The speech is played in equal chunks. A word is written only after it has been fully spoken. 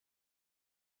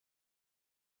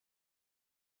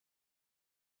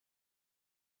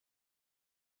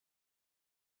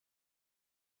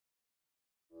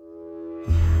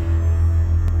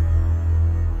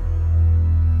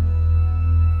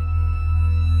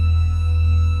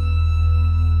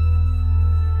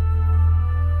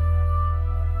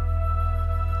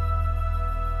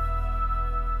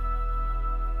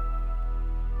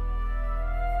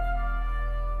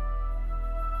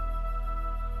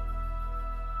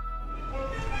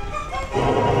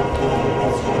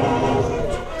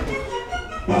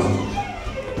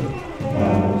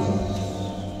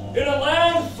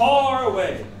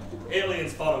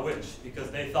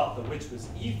because they thought the witch was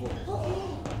evil.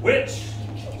 Which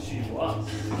she was.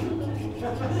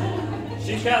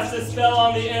 She cast a spell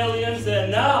on the aliens,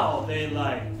 and now they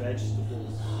like vegetables.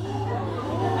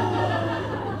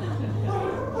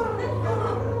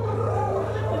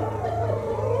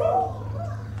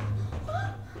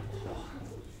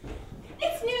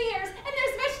 It's New Year's, and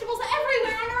there's vegetables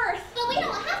everywhere on Earth. But we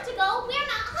don't have to go. We're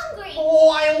not hungry. Oh,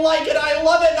 I like it, I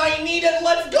love it, I need it,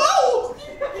 let's go!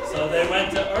 So they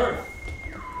went to Earth.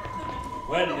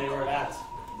 When they were at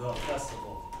the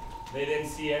festival, they didn't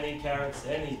see any carrots,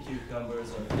 any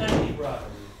cucumbers, or any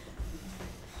broccoli.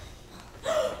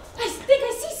 I think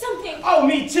I see something. Oh,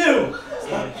 me too! So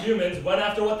the humans went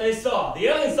after what they saw. The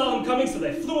aliens saw them coming, so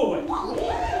they flew away.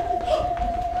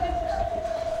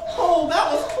 Oh,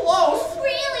 that was close!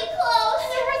 Really close.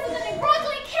 And there wasn't any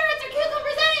broccoli, carrots, or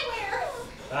cucumbers anywhere.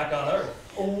 Back on Earth.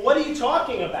 What are you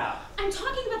talking about? I'm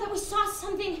talking about that we saw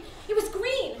something. It was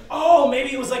green. Oh,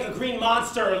 maybe it was like a green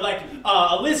monster, or like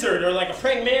a lizard, or like a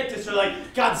praying mantis, or like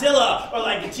Godzilla, or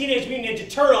like the Teenage Mutant Ninja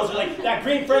Turtles, or like that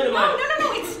green friend of mine.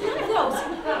 No, it's none of those.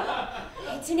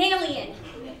 It's an alien.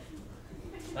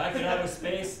 Back in outer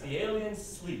space, the aliens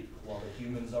sleep while the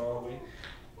humans are awake.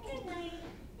 Good night.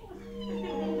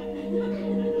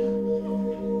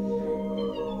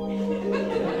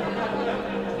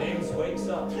 James wakes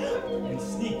up and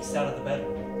sneaks out of the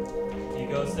bedroom. He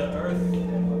goes to Earth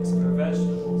and looks for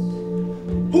vegetables.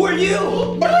 Who are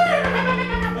you? Back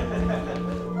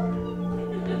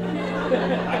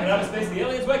in outer space, the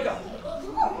aliens wake up.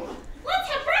 Let's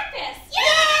have breakfast.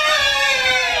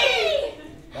 Yay!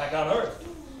 Back on Earth.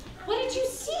 What did you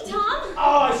see, Tom?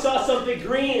 Oh, I saw something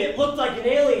green. It looked like an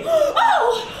alien.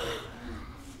 Oh!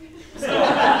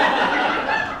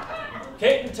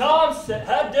 Kate and Tom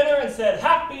had dinner and said,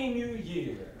 Happy New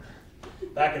Year.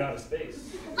 Back in outer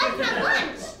space. Let's have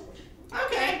lunch.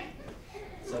 Okay.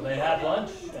 So they had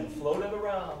lunch and floated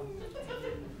around.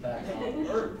 Back on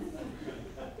Earth.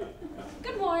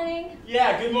 Good morning.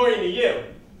 Yeah, good morning to you.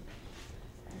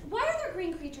 Why are there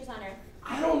green creatures on Earth?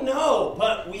 I don't know,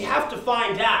 but we have to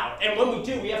find out. And when we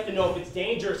do, we have to know if it's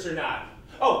dangerous or not.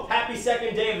 Oh, happy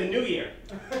second day of the new year.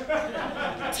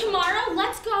 Tomorrow,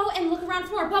 let's go and look around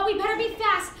for more, but we better be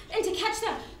fast and to catch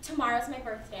them. Tomorrow's my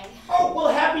birthday. Oh, well,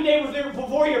 happy day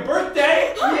before your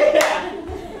birthday. Yeah.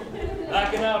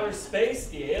 Back in outer space,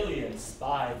 the aliens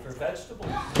spied for vegetables.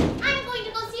 I'm going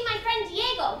to go see my friend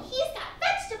Diego. He's got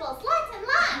vegetables, lots and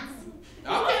lots.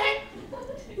 Okay.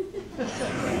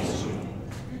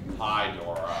 Hi,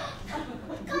 Dora.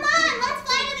 Come on, let's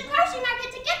fly to the grocery market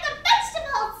to get the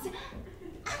vegetables.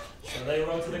 So they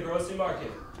rode to the grocery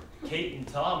market. Kate and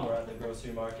Tom were at the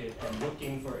grocery market and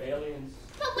looking for aliens.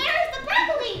 But where is the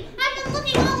broccoli? I've been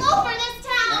looking all over this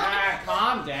town. Ah,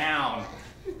 calm down.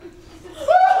 We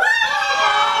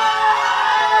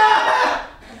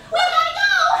gotta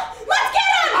go! Let's get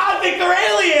him! I think they're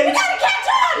aliens. We gotta catch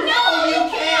him! No, you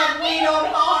can't. We don't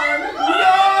harm.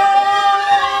 No!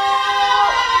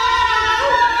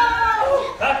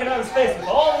 Back in outer space with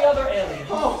all the other aliens.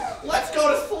 Oh, let's go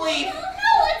to sleep. No,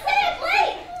 let's stay up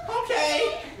late. Okay.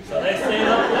 So they stayed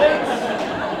up late.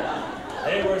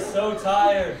 They were so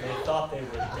tired, they thought they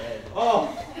were dead. Oh,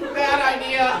 bad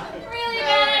idea. Really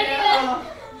bad idea.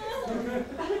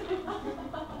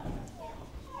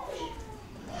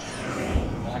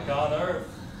 Back on Earth.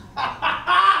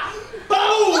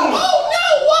 Boom! Oh no!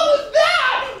 What was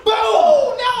that? Boom!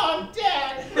 Oh, now I'm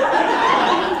dead.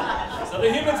 So the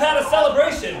humans had a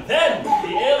celebration. Then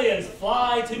the aliens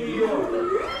fly to New York.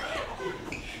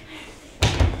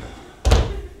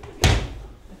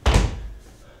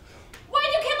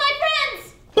 Why'd you kill my friends?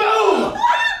 Boom!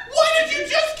 Why did you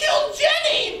just kill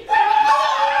Jenny?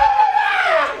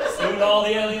 Soon all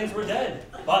the aliens were dead,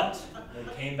 but they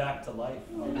came back to life.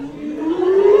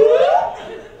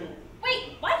 Wait,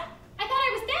 what? I thought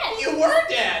I was dead. You were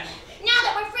dead. Now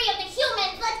that we're free of the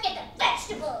humans, let's get the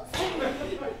vegetables.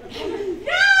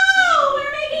 No!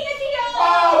 We're making a deal!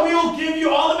 Oh, we will give you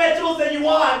all the vegetables that you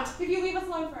want. If you leave us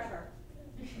alone forever.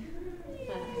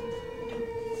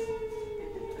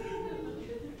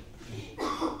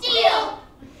 Deal!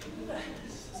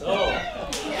 So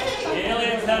the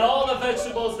aliens had all the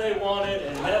vegetables they wanted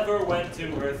and never went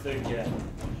to Earth again.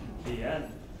 The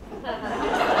end.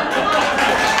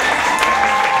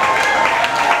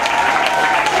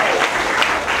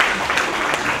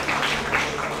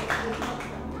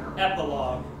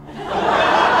 Epilogue.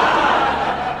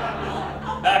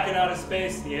 Back in outer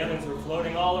space, the aliens were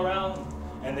floating all around,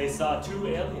 and they saw 2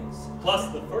 aliens, plus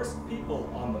the first people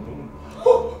on the moon.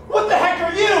 What the heck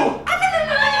are you?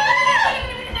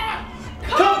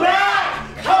 Come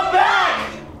back! Come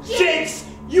back! Jinx,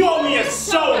 you owe me a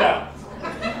soda.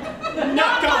 No.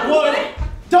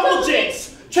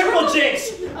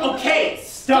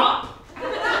 Stop!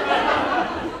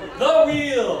 The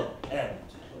real end.